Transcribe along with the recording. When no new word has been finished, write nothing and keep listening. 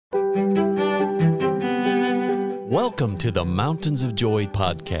Welcome to the Mountains of Joy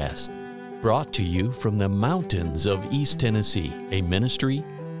podcast, brought to you from the mountains of East Tennessee, a ministry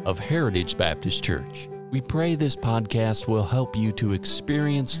of Heritage Baptist Church. We pray this podcast will help you to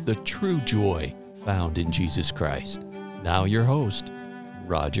experience the true joy found in Jesus Christ. Now your host,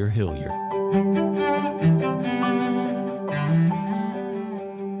 Roger Hilliard.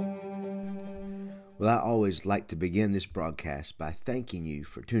 Well, I always like to begin this broadcast by thanking you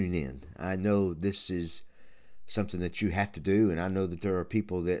for tuning in. I know this is something that you have to do, and I know that there are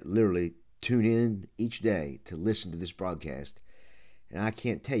people that literally tune in each day to listen to this broadcast, and I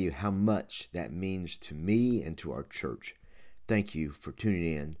can't tell you how much that means to me and to our church. Thank you for tuning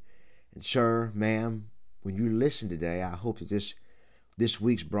in. And sir, ma'am, when you listen today, I hope that this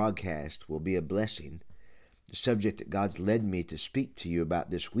week's broadcast will be a blessing. The subject that God's led me to speak to you about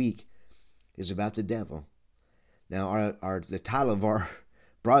this week is about the devil. Now, the title of our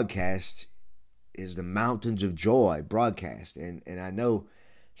broadcast is the Mountains of Joy broadcast. And I know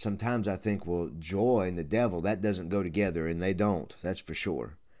sometimes I think, well, joy and the devil, that doesn't go together, and they don't, that's for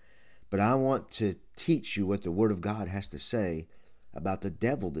sure. But I want to teach you what the Word of God has to say about the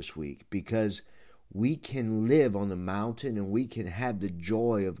devil this week, because we can live on the mountain and we can have the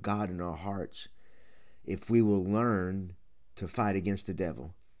joy of God in our hearts if we will learn to fight against the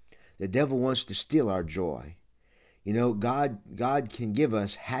devil. The devil wants to steal our joy. You know, God can give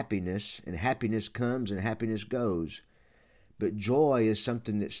us happiness, and happiness comes and happiness goes. But joy is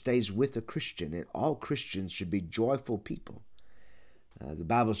something that stays with a Christian, and all Christians should be joyful people. The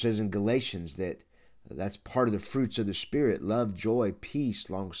Bible says in Galatians that that's part of the fruits of the Spirit: love, joy, peace,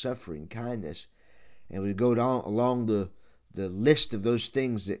 long-suffering, kindness. And we go down along the list of those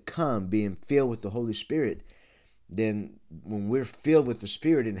things that come, being filled with the Holy Spirit. Then when we're filled with the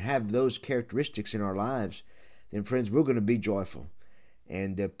Spirit and have those characteristics in our lives, then friends, we're going to be joyful.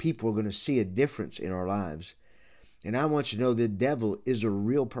 And people are going to see a difference in our lives. And I want you to know the devil is a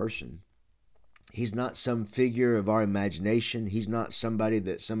real person. He's not some figure of our imagination. He's not somebody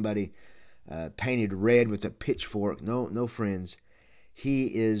that somebody painted red with a pitchfork. No, friends. He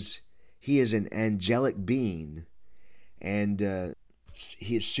is an angelic being. And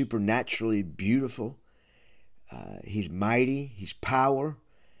he is supernaturally beautiful. He's mighty, he's power,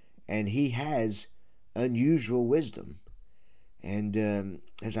 and he has unusual wisdom. And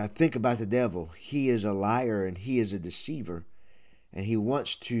as I think about the devil, he is a liar and he is a deceiver, and he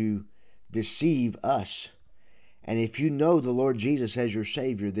wants to deceive us. And if you know the Lord Jesus as your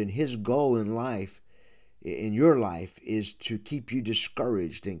Savior, then his goal in life, in your life, is to keep you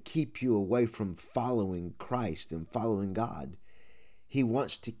discouraged and keep you away from following Christ and following God. He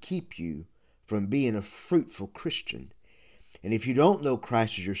wants to keep you from being a fruitful Christian. And if you don't know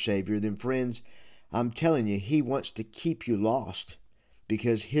Christ as your Savior, then friends, I'm telling you, he wants to keep you lost,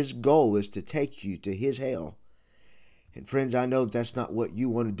 because his goal is to take you to his hell. And friends, I know that's not what you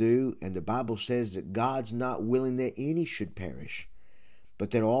want to do, and the Bible says that God's not willing that any should perish,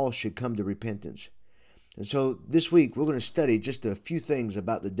 but that all should come to repentance. And so this week, we're going to study just a few things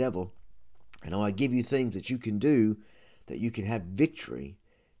about the devil, and I want to give you things that you can do that you can have victory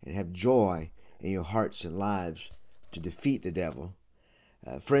and have joy in your hearts and lives to defeat the devil.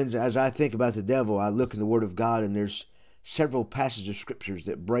 Friends, as I think about the devil, I look in the Word of God, and there's several passages of Scriptures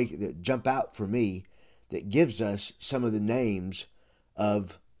that jump out for me that gives us some of the names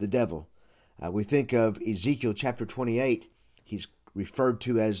of the devil. We think of Ezekiel chapter 28. He's referred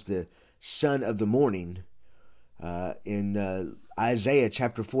to as the son of the morning. In Isaiah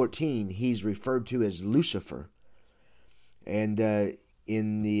chapter 14, he's referred to as Lucifer. And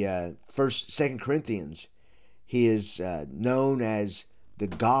in the 2 Corinthians, he is known as the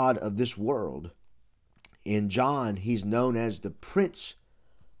God of this world. In John, he's known as the prince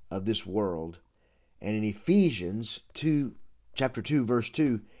of this world. And in Ephesians chapter 2, verse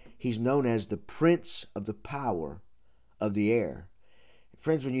 2, he's known as the prince of the power of the air.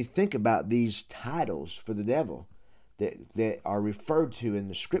 Friends, when you think about these titles for the devil that are referred to in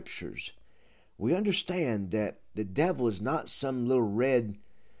the Scriptures, we understand that the devil is not some little red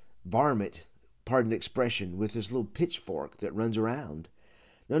varmint, pardon the expression, with this little pitchfork that runs around.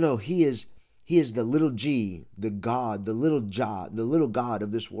 No, he is the little g, the God, the little God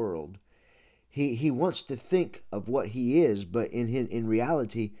of this world. He wants to think of what he is, but in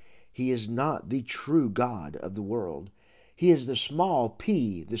reality, he is not the true God of the world. He is the small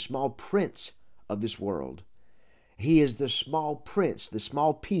p, the small prince of this world. He is the small prince, the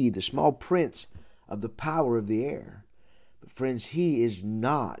small p, the small prince of the power of the air. But friends, he is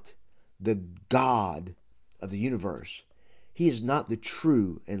not the God of the universe. He is not the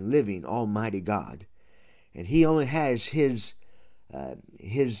true and living Almighty God. And he only has his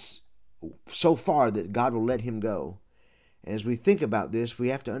so far that God will let him go. And as we think about this, we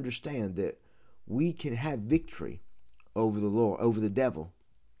have to understand that we can have victory over the Lord, over the devil.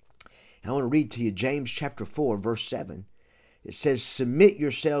 And I want to read to you James chapter 4, verse 7. It says, "Submit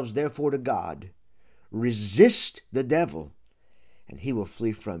yourselves therefore to God. Resist the devil, and he will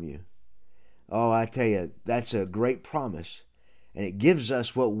flee from you." Oh, I tell you, that's a great promise. And it gives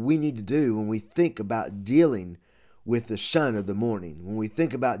us what we need to do when we think about dealing with the son of the morning, when we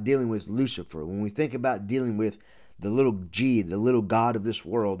think about dealing with Lucifer, when we think about dealing with the little G, the little god of this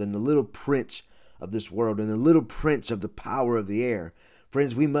world, and the little prince of this world, and the little prince of the power of the air.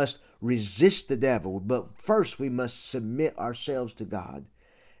 Friends, we must resist the devil, but first we must submit ourselves to God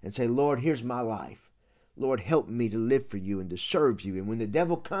and say, "Lord, here's my life. Lord, help me to live for you and to serve you." And when the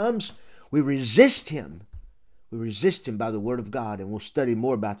devil comes, we resist him. We resist him by the word of God, and we'll study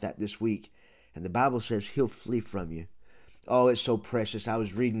more about that this week. And the Bible says he'll flee from you. Oh, it's so precious. I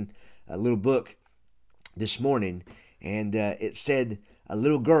was reading a little book this morning, and it said a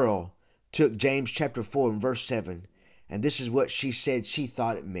little girl took James chapter 4 and verse 7, and this is what she said she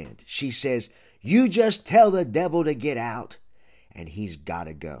thought it meant. She says, "You just tell the devil to get out, and he's got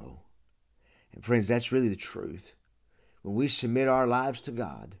to go." And friends, that's really the truth. When we submit our lives to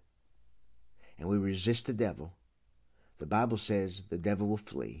God and we resist the devil, the Bible says the devil will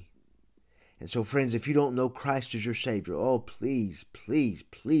flee. And so, friends, if you don't know Christ as your Savior, oh, please, please,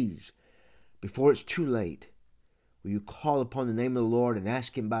 please, before it's too late, will you call upon the name of the Lord and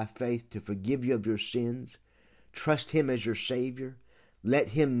ask him by faith to forgive you of your sins? Trust him as your Savior. Let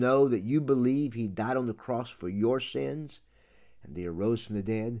him know that you believe he died on the cross for your sins and that he arose from the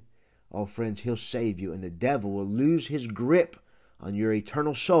dead. Oh, friends, he'll save you, and the devil will lose his grip on your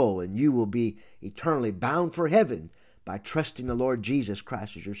eternal soul, and you will be eternally bound for heaven by trusting the Lord Jesus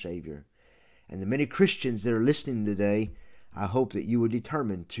Christ as your Savior. And the many Christians that are listening today, I hope that you will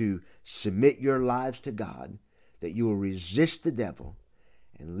determine to submit your lives to God, that you will resist the devil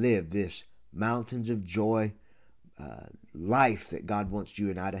and live this mountains of joy life that God wants you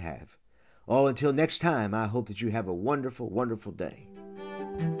and I to have. Oh, until next time, I hope that you have a wonderful, wonderful day.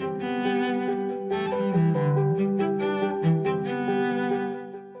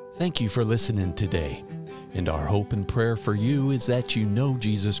 Thank you for listening today. And our hope and prayer for you is that you know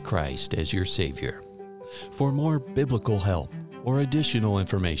Jesus Christ as your Savior. For more biblical help or additional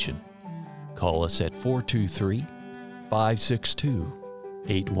information, call us at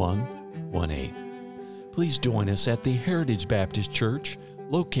 423-562-8118. Please join us at the Heritage Baptist Church,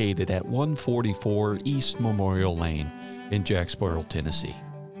 located at 144 East Memorial Lane in Jacksboro, Tennessee.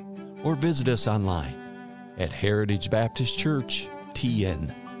 Or visit us online at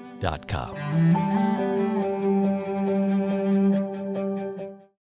heritagebaptistchurchtn.com.